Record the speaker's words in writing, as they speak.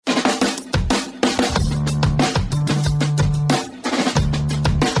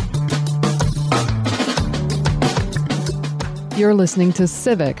You're listening to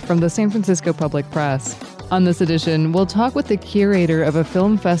Civic from the San Francisco Public Press. On this edition, we'll talk with the curator of a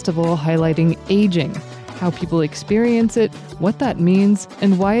film festival highlighting aging, how people experience it, what that means,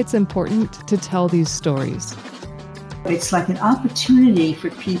 and why it's important to tell these stories. It's like an opportunity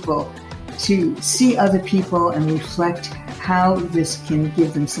for people to see other people and reflect how this can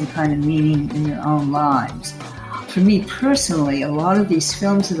give them some kind of meaning in their own lives. For me personally, a lot of these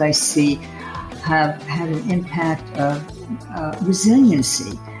films that I see have had an impact of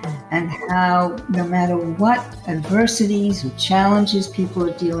resiliency, and how no matter what adversities or challenges people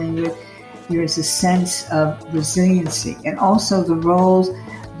are dealing with, there is a sense of resiliency, and also the roles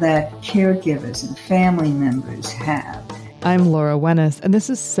that caregivers and family members have. I'm Laura Wennis, and this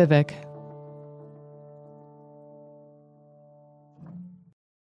is Civic.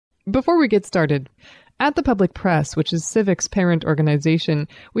 Before we get started, at the Public Press, which is Civic's parent organization,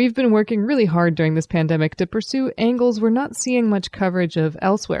 we've been working really hard during this pandemic to pursue angles we're not seeing much coverage of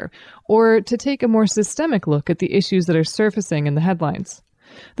elsewhere, or to take a more systemic look at the issues that are surfacing in the headlines.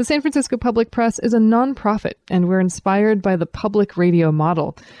 The San Francisco Public Press is a nonprofit, and we're inspired by the public radio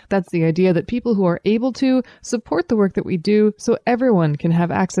model. That's the idea that people who are able to support the work that we do so everyone can have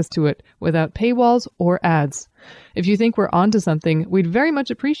access to it without paywalls or ads. If you think we're onto something, we'd very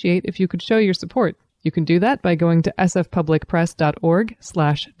much appreciate if you could show your support. You can do that by going to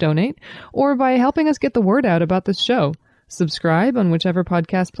sfpublicpress.org/donate, or by helping us get the word out about this show. Subscribe on whichever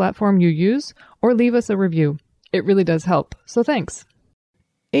podcast platform you use, or leave us a review. It really does help, so thanks.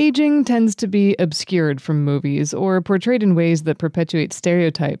 Aging tends to be obscured from movies or portrayed in ways that perpetuate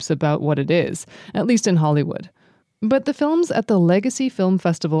stereotypes about what it is, at least in Hollywood. But the films at the Legacy Film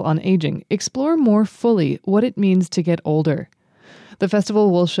Festival on Aging explore more fully what it means to get older. The festival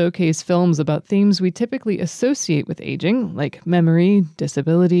will showcase films about themes we typically associate with aging, like memory,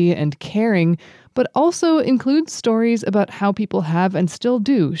 disability, and caring, but also include stories about how people have and still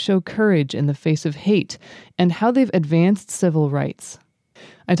do show courage in the face of hate, and how they've advanced civil rights.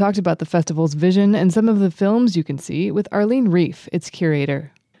 I talked about the festival's vision and some of the films you can see with Arlene Reef, its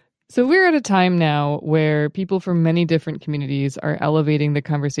curator. So we're at a time now where people from many different communities are elevating the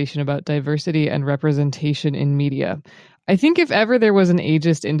conversation about diversity and representation in media. I think if ever there was an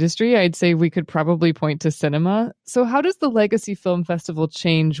ageist industry, I'd say we could probably point to cinema. So how does the Legacy Film Festival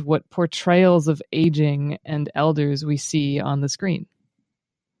change what portrayals of aging and elders we see on the screen?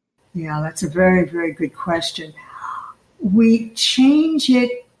 Yeah, that's a very, very good question. We change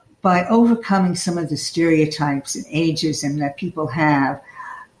it by overcoming some of the stereotypes and ageism that people have.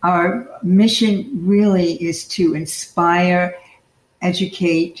 Our mission really is to inspire,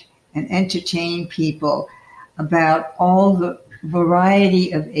 educate, and entertain people about all the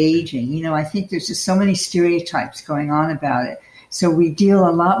variety of aging. You know, I think there's just so many stereotypes going on about it. So we deal a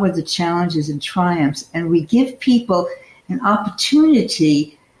lot with the challenges and triumphs, and we give people an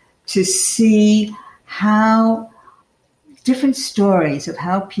opportunity to see how different stories of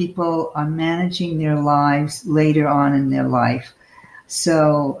how people are managing their lives later on in their life.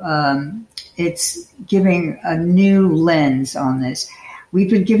 So it's giving a new lens on this. We've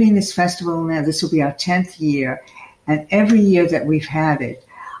been giving this festival now, this will be our 10th year, and every year that we've had it,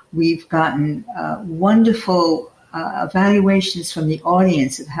 we've gotten wonderful evaluations from the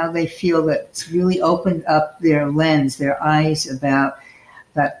audience of how they feel that it's really opened up their lens, their eyes about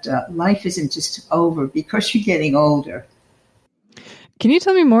that life isn't just over because you're getting older. Can you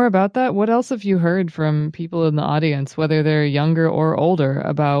tell me more about that? What else have you heard from people in the audience, whether they're younger or older,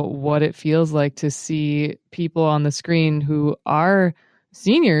 about what it feels like to see people on the screen who are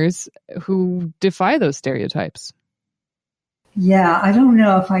seniors who defy those stereotypes? Yeah, I don't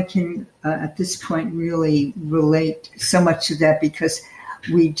know if I can, at this point, really relate so much to that, because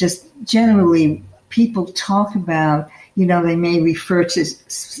we just generally, people talk about, you know, they may refer to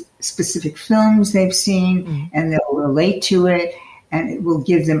specific films they've seen, and they'll relate to it, and it will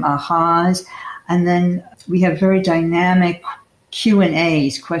give them ahas. And then we have very dynamic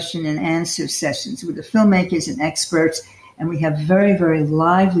Q&As, question and answer sessions with the filmmakers and experts, and we have very, very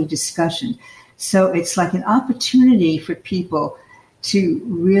lively discussion. So it's like an opportunity for people to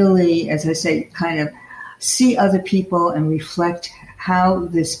really, as I say, kind of see other people and reflect how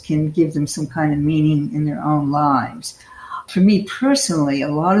this can give them some kind of meaning in their own lives. For me personally, a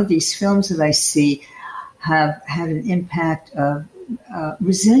lot of these films that I see have had an impact of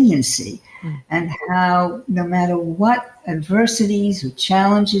resiliency, and how no matter what adversities or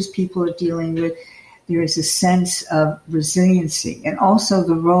challenges people are dealing with, there is a sense of resiliency, and also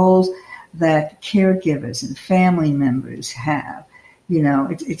the roles that caregivers and family members have. You know,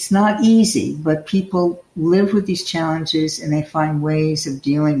 it's not easy, but people live with these challenges and they find ways of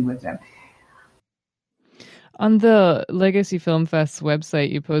dealing with them. On the Legacy Film Fest's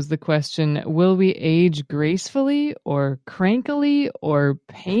website, you pose the question, will we age gracefully or crankily or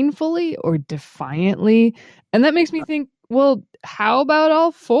painfully or defiantly? And that makes me think, well, how about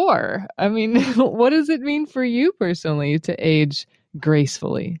all four? I mean, what does it mean for you personally to age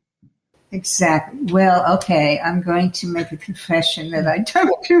gracefully? Exactly. Well, okay, I'm going to make a confession that I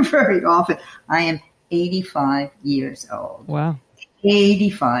don't do very often. I am 85 years old. Wow.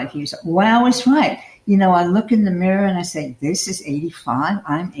 85 years old. Wow is right. You know, I look in the mirror and I say, this is 85.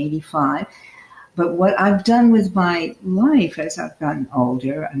 I'm 85. But what I've done with my life as I've gotten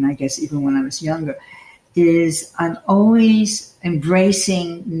older, and I guess even when I was younger, is I'm always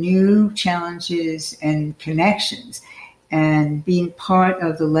embracing new challenges and connections. And being part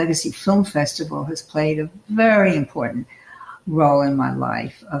of the Legacy Film Festival has played a very important role in my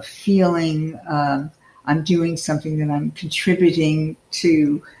life of feeling I'm doing something that I'm contributing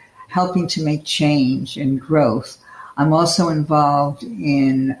to helping to make change and growth. I'm also involved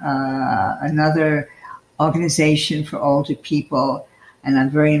in another organization for older people, and I'm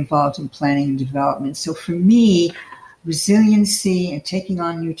very involved in planning and development. So for me, resiliency and taking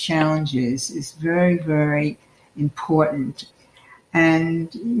on new challenges is very, very important. And,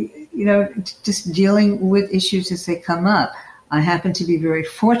 you know, just dealing with issues as they come up. I happen to be very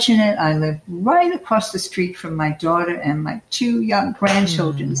fortunate. I live right across the street from my daughter and my two young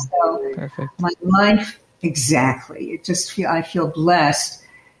grandchildren. So Perfect. my life, exactly. I feel blessed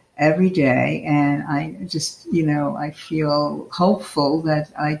every day. And I just, you know, I feel hopeful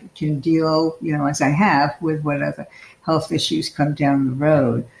that I can deal, you know, as I have with whatever health issues come down the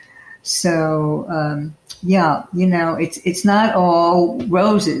road. So, yeah, you know, it's not all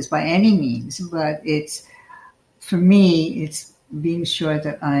roses by any means, but for me, it's being sure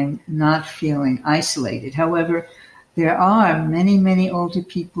that I'm not feeling isolated. However, there are many, many older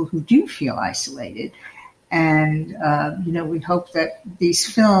people who do feel isolated. And, you know, we hope that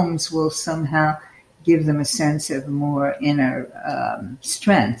these films will somehow give them a sense of more inner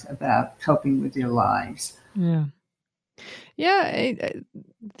strength about coping with their lives. Yeah. Yeah,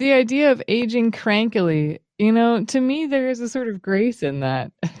 the idea of aging crankily, you know, to me, there is a sort of grace in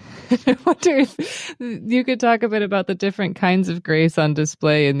that. I wonder if you could talk a bit about the different kinds of grace on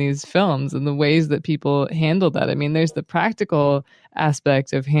display in these films and the ways that people handle that. I mean, there's the practical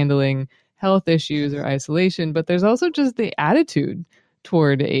aspect of handling health issues or isolation, but there's also just the attitude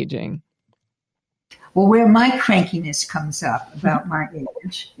toward aging. Well, where my crankiness comes up about my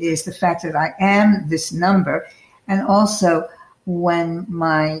age is the fact that I am this number. And also, when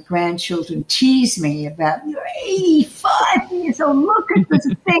my grandchildren tease me about, you're 85 years old, look at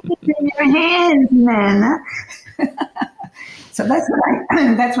the things in your hands, Nana. So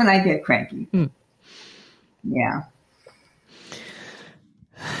that's when I get cranky. Yeah.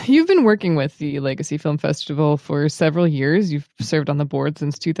 You've been working with the Legacy Film Festival for several years. You've served on the board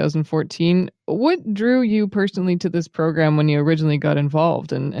since 2014. What drew you personally to this program when you originally got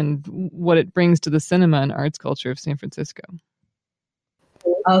involved, and what it brings to the cinema and arts culture of San Francisco?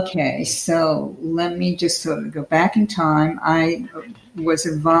 Okay, so let me just sort of go back in time. I was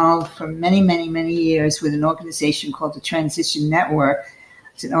involved for many, many, many years with an organization called the Transition Network.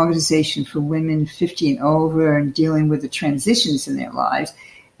 It's an organization for women 50 and over and dealing with the transitions in their lives.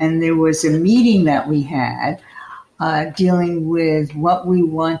 And there was a meeting that we had dealing with what we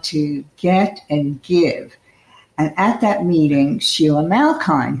want to get and give. And at that meeting, Sheila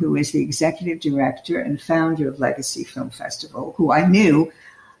Malkine, who is the executive director and founder of Legacy Film Festival, who I knew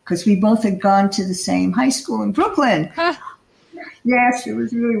because we both had gone to the same high school in Brooklyn. Yes, it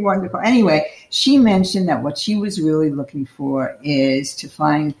was really wonderful. Anyway, she mentioned that what she was really looking for is to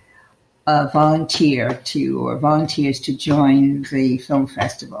find a volunteers to join the film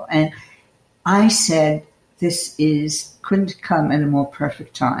festival. And I said, couldn't come at a more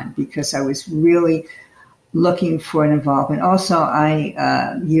perfect time because I was really looking for an involvement. Also,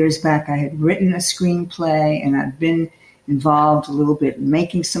 years back, I had written a screenplay and I've been involved a little bit in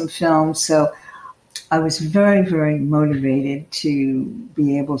making some films. So I was very, very motivated to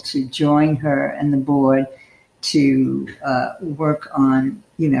be able to join her and the board to work on,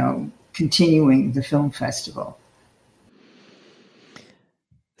 you know, continuing the film festival.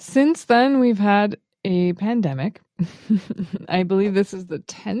 Since then, we've had a pandemic. I believe this is the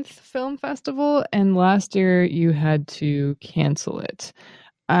 10th film festival, and last year you had to cancel it.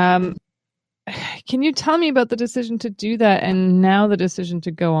 Can you tell me about the decision to do that and now the decision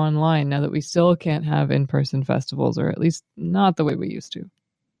to go online, now that we still can't have in-person festivals, or at least not the way we used to?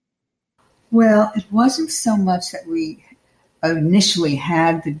 Well, it wasn't so much that we initially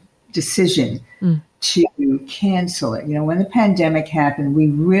had the decision to cancel it. You know, when the pandemic happened, we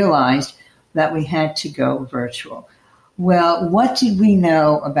realized that we had to go virtual. Well, what did we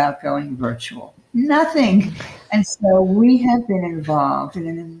know about going virtual? Nothing. And so we have been involved in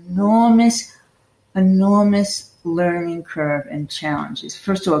an enormous learning curve and challenges.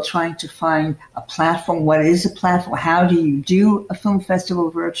 First of all, trying to find a platform. What is a platform? How do you do a film festival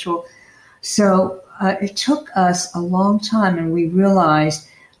virtual? So it took us a long time, and we realized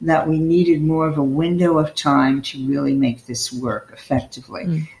that we needed more of a window of time to really make this work effectively.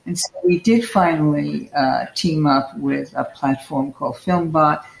 Mm. And so we did finally team up with a platform called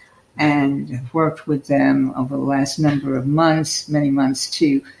FilmBot, and have worked with them over the last number of months, many months,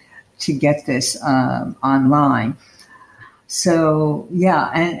 to get this online. So,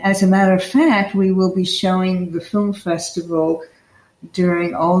 yeah, and as a matter of fact, we will be showing the film festival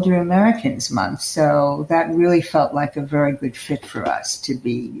during Older Americans Month. So that really felt like a very good fit for us to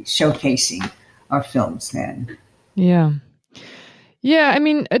be showcasing our films then. Yeah. Yeah, I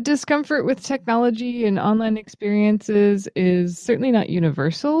mean, a discomfort with technology and online experiences is certainly not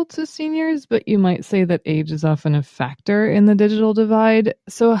universal to seniors, but you might say that age is often a factor in the digital divide.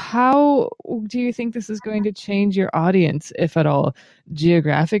 So how do you think this is going to change your audience, if at all,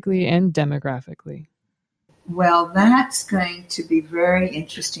 geographically and demographically? Well, that's going to be very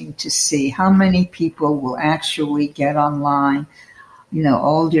interesting to see how many people will actually get online,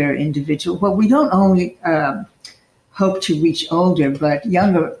 older individuals. Well, we don't only hope to reach older, but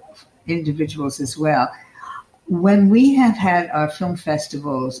younger individuals as well. When we have had our film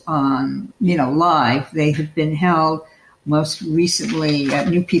festivals on, live, they have been held most recently at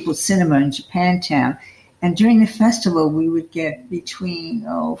New People's Cinema in Japantown. And during the festival, we would get between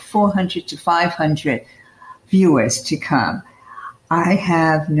 400 to 500 viewers to come. I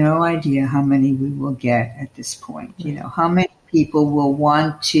have no idea how many we will get at this point. How many people will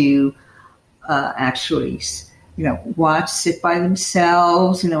want to actually, watch, sit by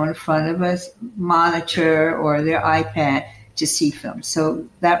themselves, in front of a monitor or their iPad to see films. So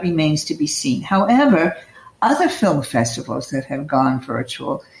that remains to be seen. However, other film festivals that have gone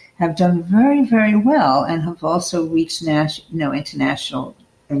virtual have done very, very well and have also reached international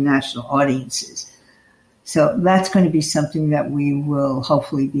and national audiences. So that's going to be something that we will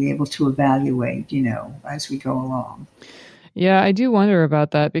hopefully be able to evaluate, as we go along. Yeah, I do wonder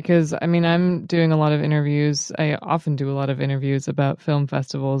about that because, I'm doing a lot of interviews. I often do a lot of interviews about film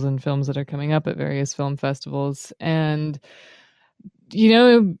festivals and films that are coming up at various film festivals. And,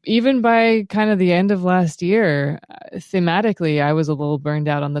 even by kind of the end of last year, thematically, I was a little burned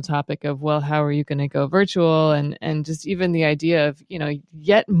out on the topic of, well, how are you going to go virtual? And just even the idea of,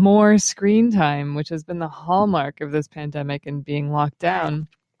 yet more screen time, which has been the hallmark of this pandemic and being locked down.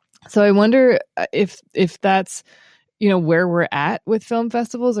 So I wonder if that's, where we're at with film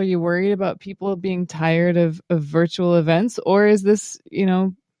festivals. Are you worried about people being tired of virtual events, or is this,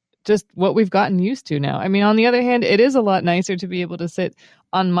 just what we've gotten used to now? On the other hand, it is a lot nicer to be able to sit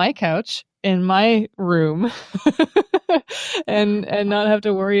on my couch in my room and not have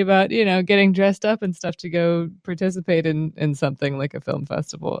to worry about, getting dressed up and stuff to go participate in something like a film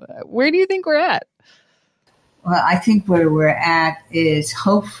festival. Where do you think we're at? Well, I think where we're at is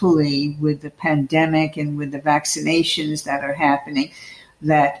hopefully with the pandemic and with the vaccinations that are happening,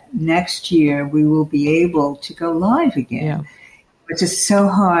 that next year we will be able to go live again. Yeah. Which is so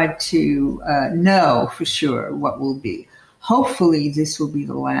hard to know for sure what will be. Hopefully this will be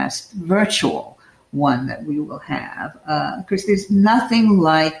the last virtual one that we will have, because there's nothing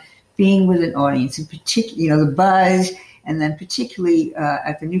like being with an audience, in particular, the buzz. And then particularly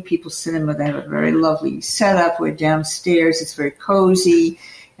at the New People's Cinema, they have a very lovely setup where downstairs it's very cozy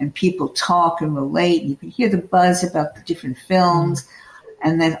and people talk and relate. You can hear the buzz about the different films.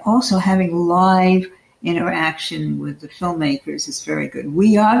 And then also having live interaction with the filmmakers is very good.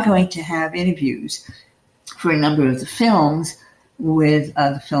 We are going to have interviews for a number of the films with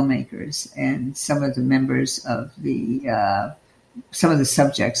the filmmakers and some of the members of some of the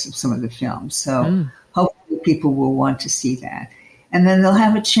subjects of some of the films. So hopefully people will want to see that. And then they'll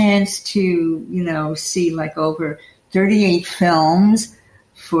have a chance to, see like over 38 films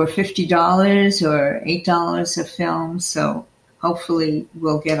for $50 or $8 a film. So hopefully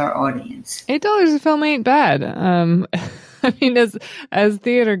we'll get our audience. $8 a film ain't bad. As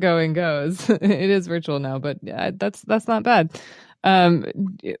theater going goes, it is virtual now, but that's not bad.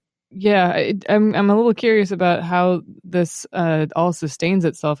 Yeah, I'm a little curious about how this all sustains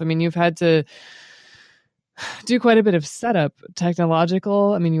itself. You've had to do quite a bit of setup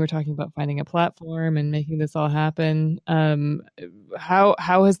technological. You were talking about finding a platform and making this all happen. How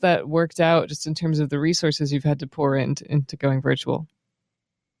has that worked out just in terms of the resources you've had to pour into going virtual?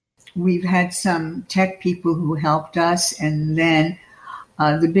 We've had some tech people who helped us, and then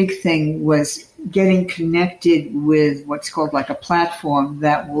The big thing was getting connected with what's called like a platform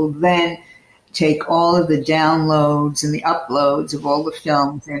that will then take all of the downloads and the uploads of all the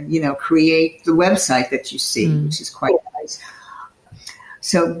films and, create the website that you see, which is quite nice.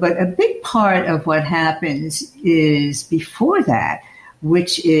 So, but a big part of what happens is before that,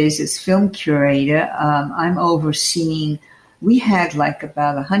 which is as film curator, I'm overseeing, we had like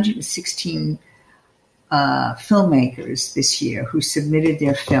about 116 filmmakers this year who submitted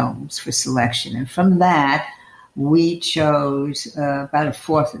their films for selection. And from that, we chose about a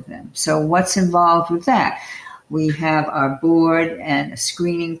fourth of them. So what's involved with that? We have our board and a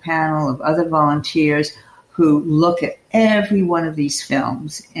screening panel of other volunteers who look at every one of these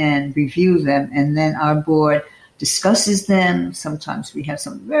films and review them. And then our board discusses them. Sometimes we have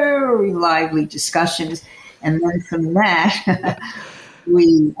some very lively discussions. And then from that,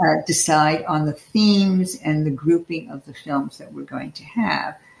 we decide on the themes and the grouping of the films that we're going to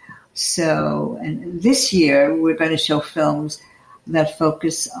have. So, and this year we're going to show films that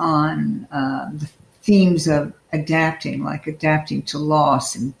focus on the themes of adapting, like adapting to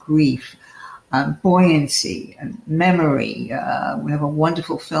loss and grief, buoyancy, and memory. We have a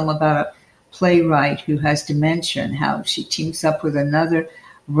wonderful film about a playwright who has dementia and how she teams up with another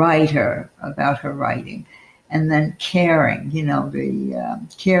writer about her writing. And then caring, the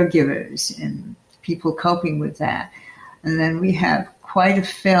caregivers and people coping with that. And then we have quite a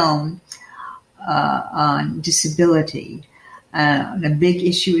film on disability. And a big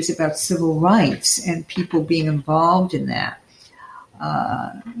issue is about civil rights and people being involved in that.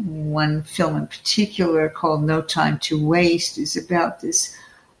 One film in particular called No Time to Waste is about this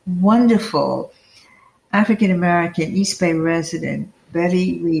wonderful African-American East Bay resident,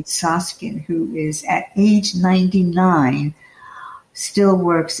 Betty Reed Soskin, who is at age 99, still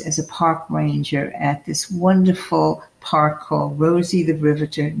works as a park ranger at this wonderful park called Rosie the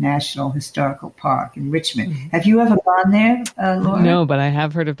Riveter National Historical Park in Richmond. Mm-hmm. Have you ever gone there, Laura? No, but I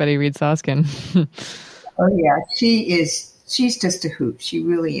have heard of Betty Reed Soskin. Oh, yeah. She's just a hoot. She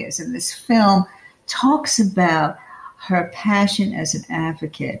really is. And this film talks about her passion as an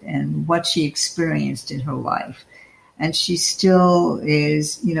advocate and what she experienced in her life. And she still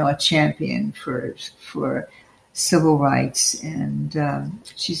is, a champion for civil rights, and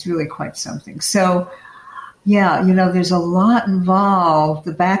she's really quite something. So, yeah, there's a lot involved,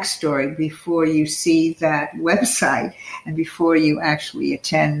 the backstory, before you see that website and before you actually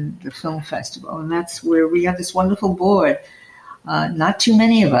attend the film festival. And that's where we have this wonderful board. Not too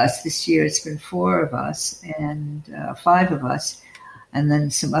many of us this year. It's been 4 of us and 5 of us, and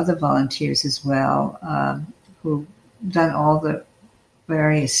then some other volunteers as well who done all the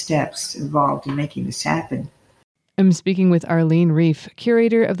various steps involved in making this happen. I'm speaking with Arlene Reef,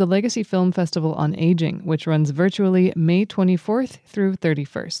 curator of the Legacy Film Festival on Aging, which runs virtually May 24th through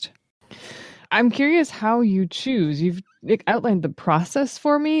 31st. I'm curious how you choose. You've outlined the process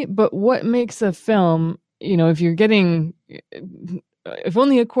for me, but what makes a film, if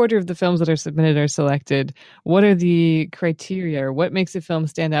only a quarter of the films that are submitted are selected, what are the criteria, or what makes a film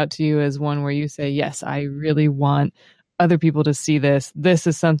stand out to you as one where you say, yes, I really want other people to see this. This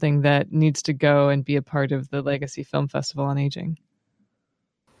is something that needs to go and be a part of the Legacy Film Festival on Aging?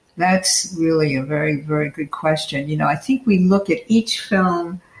 That's really a very, very good question. I think we look at each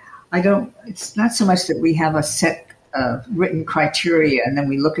film. It's not so much that we have a set of written criteria and then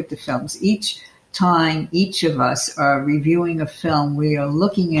we look at the films. Each time each of us are reviewing a film, we are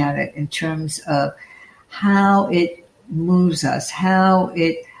looking at it in terms of how it moves us, how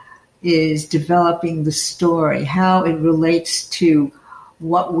it is developing the story, how it relates to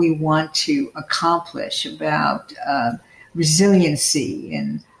what we want to accomplish about resiliency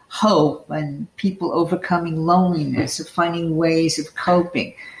and hope and people overcoming loneliness or finding ways of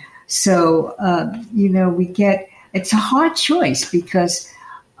coping. So, it's a hard choice because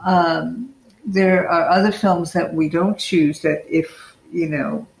there are other films that we don't choose that if,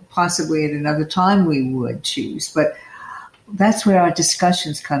 possibly at another time we would choose. But that's where our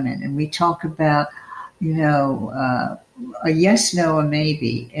discussions come in. And we talk about, a yes, no, or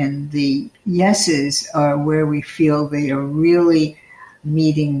maybe. And the yeses are where we feel they are really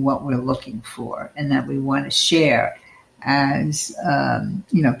meeting what we're looking for and that we want to share as,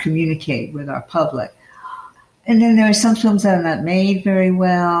 communicate with our public. And then there are some films that are not made very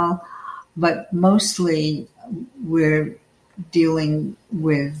well, but mostly we're dealing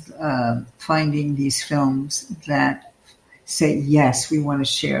with finding these films that say, yes, we want to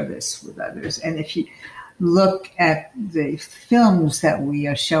share this with others. And if you look at the films that we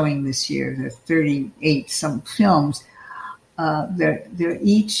are showing this year, the 38 some films, they're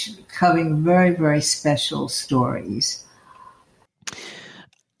each covering very, very special stories.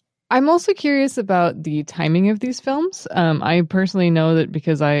 I'm also curious about the timing of these films. I personally know that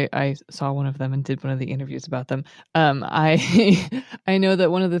because I saw one of them and did one of the interviews about them. I I know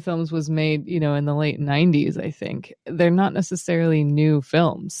that one of the films was made, in the late 90s, I think. They're not necessarily new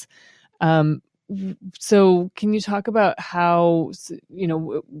films. Um, so can you talk about how,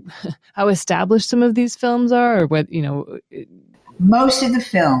 how established some of these films are, or what, Most of the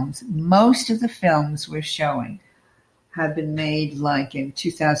films we're showing have been made like in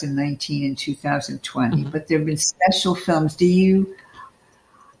 2019 and 2020, Mhm. but there have been special films. Are you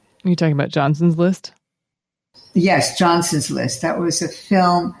talking about Johnson's List? Yes, Johnson's List. That was a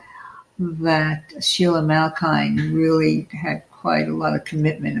film that Sheila Malkine really had quite a lot of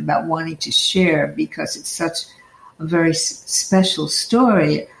commitment about wanting to share because it's such a very special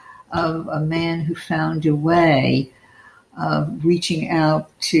story of a man who found a way of reaching out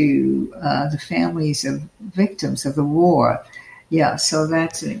to the families of victims of the war. Yeah, so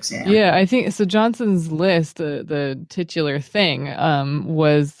that's an Yeah, example. I think so. Johnson's List, the titular thing,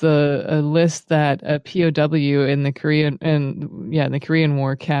 was a list that a POW in the Korean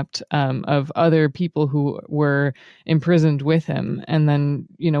War kept, of other people who were imprisoned with him. And then,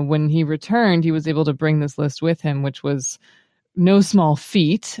 when he returned, he was able to bring this list with him, which was no small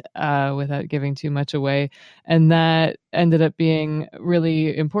feat, without giving too much away. And that ended up being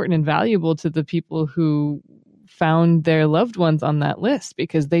really important and valuable to the people who found their loved ones on that list,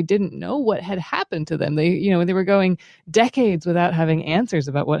 because they didn't know what had happened to them. They were going decades without having answers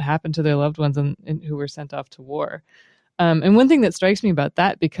about what happened to their loved ones and who were sent off to war. And one thing that strikes me about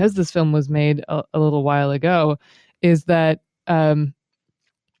that, because this film was made a little while ago, is that,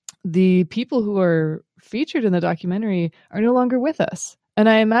 the people who are featured in the documentary are no longer with us. And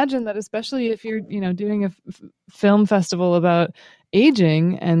I imagine that, especially if you're, doing a film festival about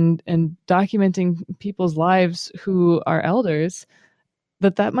aging and documenting people's lives who are elders,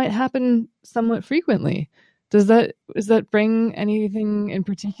 that might happen somewhat frequently. Does that bring anything in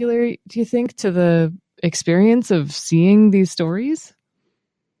particular, do you think, to the experience of seeing these stories?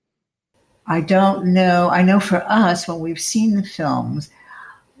 I don't know. I know for us, when we've seen the films,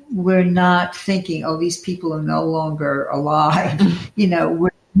 we're not thinking, oh, these people are no longer alive. We're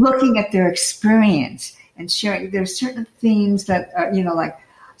looking at their experience and sharing. There's certain themes that are, like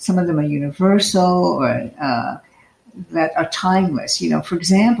some of them are universal or that are timeless. For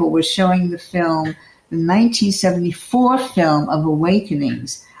example, we're showing the 1974 film of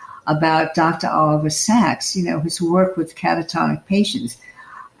Awakenings about Dr. Oliver Sacks, his work with catatonic patients.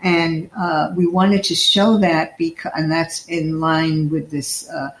 And we wanted to show that and that's in line with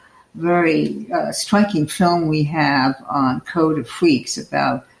this very striking film we have on Code of Freaks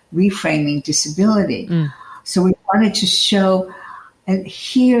about reframing disability. Mm. So we wanted to show and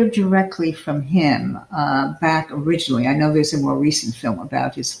hear directly from him back originally. I know there's a more recent film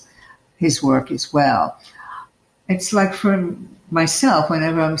about his work as well. It's like for myself,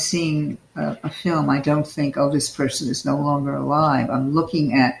 whenever I'm seeing a film, I don't think, oh, this person is no longer alive. I'm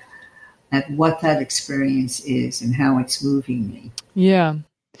looking at what that experience is and how it's moving me. Yeah.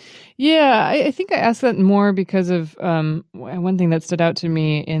 Yeah, I think I asked that more because of, one thing that stood out to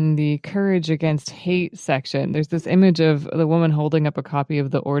me in the Courage Against Hate section. There's this image of the woman holding up a copy of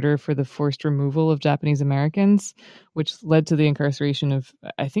the order for the forced removal of Japanese Americans, which led to the incarceration of,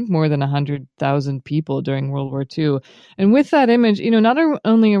 I think, more than 100,000 people during World War II. And with that image, not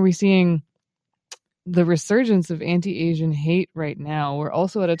only are we seeing the resurgence of anti-Asian hate right now, we're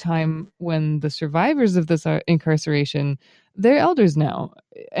also at a time when the survivors of this incarceration, they're elders now.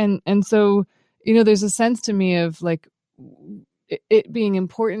 And so, there's a sense to me of like it being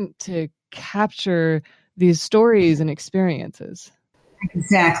important to capture these stories and experiences.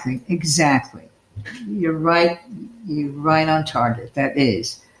 Exactly. You're right. You're right on target. That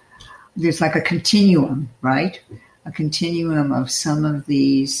is. There's like a continuum, right? A continuum of some of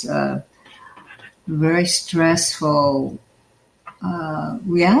these very stressful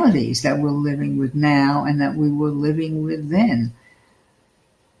realities that we're living with now and that we were living with then.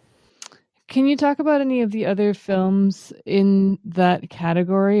 Can you talk about any of the other films in that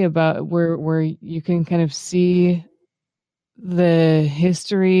category, about where you can kind of see the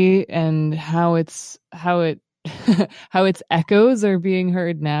history and how it how its echoes are being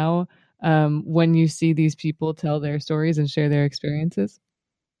heard now, when you see these people tell their stories and share their experiences?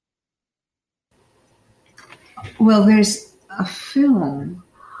 Well, there's a film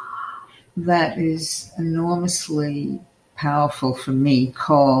that is enormously powerful for me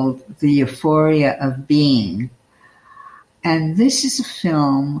called The Euphoria of Being. And this is a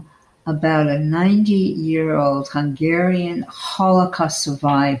film about a 90-year-old Hungarian Holocaust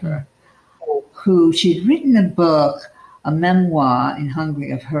survivor who she'd written a book a memoir in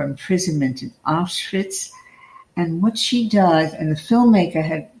Hungary of her imprisonment in Auschwitz. And what she does, and the filmmaker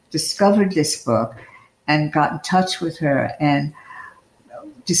had discovered this book and got in touch with her and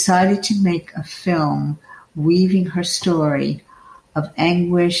decided to make a film weaving her story of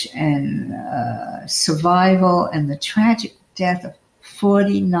anguish and survival and the tragic death of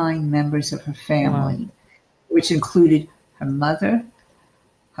 49 members of her family, which included her mother,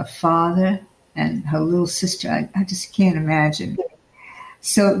 her father, and her little sister. I just can't imagine.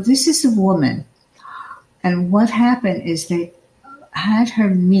 So this is a woman. And what happened is they had her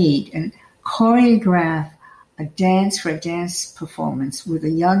meet and choreograph a dance performance with a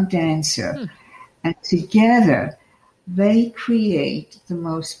young dancer. And together they create the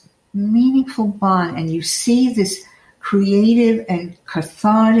most meaningful bond. And you see this creative and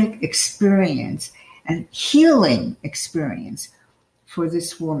cathartic experience and healing experience for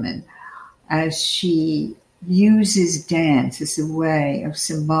this woman as she uses dance as a way of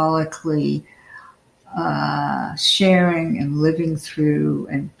symbolically sharing and living through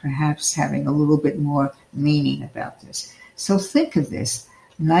and perhaps having a little bit more meaning about this. So think of this,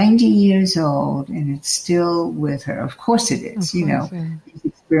 90 years old, and it's still with her. Of course it is, yeah. These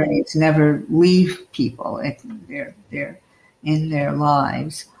experiences never leave people. They're in their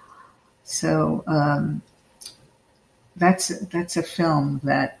lives. So that's a film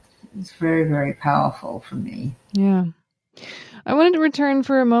that is very, very powerful for me. Yeah. I wanted to return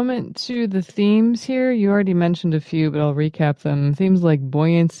for a moment to the themes here. You already mentioned a few, but I'll recap them. Themes like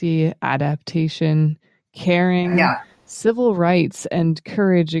buoyancy, adaptation, caring, civil rights, and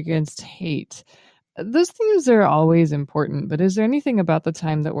courage against hate. Those themes are always important, but is there anything about the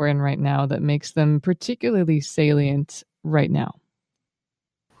time that we're in right now that makes them particularly salient right now?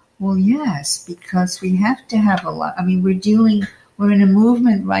 Well, yes, because we have to have a lot. I mean, we're in a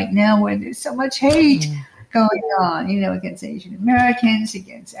movement right now where there's so much hate going on, against Asian Americans,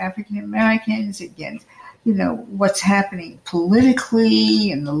 against African Americans, against, what's happening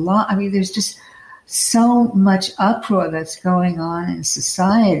politically and the law. I mean, there's just so much uproar that's going on in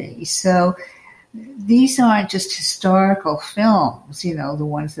society. So these aren't just historical films, the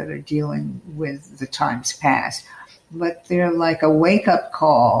ones that are dealing with the times past, but they're like a wake-up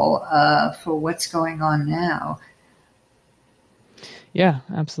call for what's going on now. Yeah,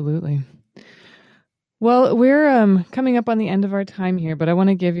 absolutely. Well, we're coming up on the end of our time here, but I want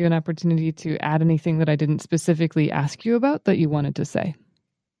to give you an opportunity to add anything that I didn't specifically ask you about that you wanted to say.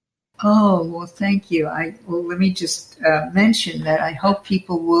 Oh, well, thank you. Let me just mention that I hope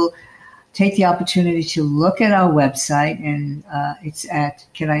people will take the opportunity to look at our website, and it's at,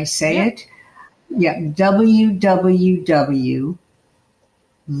 can I say it? Yeah,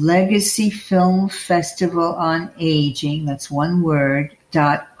 www.legacyfilmfestivalonaging, that's one word,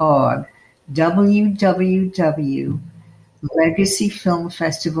 .org.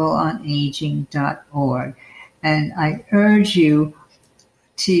 www.legacyfilmfestivalonaging.org. And I urge you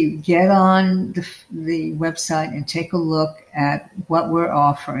to get on the website and take a look at what we're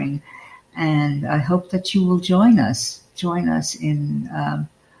offering. And I hope that you will join us in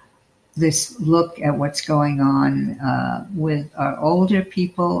this look at what's going on with our older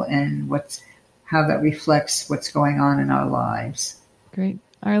people and how that reflects what's going on in our lives. Great.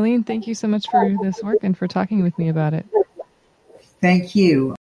 Arlene, thank you so much for this work and for talking with me about it. Thank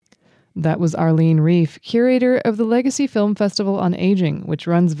you. That was Arlene Reef, curator of the Legacy Film Festival on Aging, which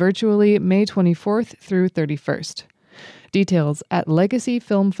runs virtually May 24th through 31st. Details at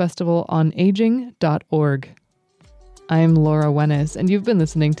legacyfilmfestivalonaging.org. I'm Laura Wennis, and you've been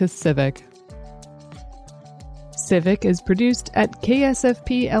listening to Civic. Civic is produced at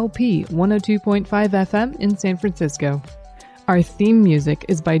KSFP-LP 102.5 FM in San Francisco. Our theme music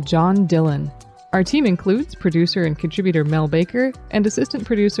is by John Dillon. Our team includes producer and contributor Mel Baker and assistant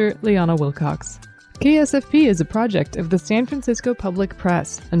producer Liana Wilcox. KSFP is a project of the San Francisco Public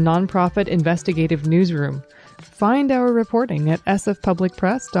Press, a nonprofit investigative newsroom. Find our reporting at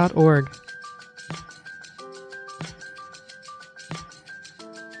sfpublicpress.org.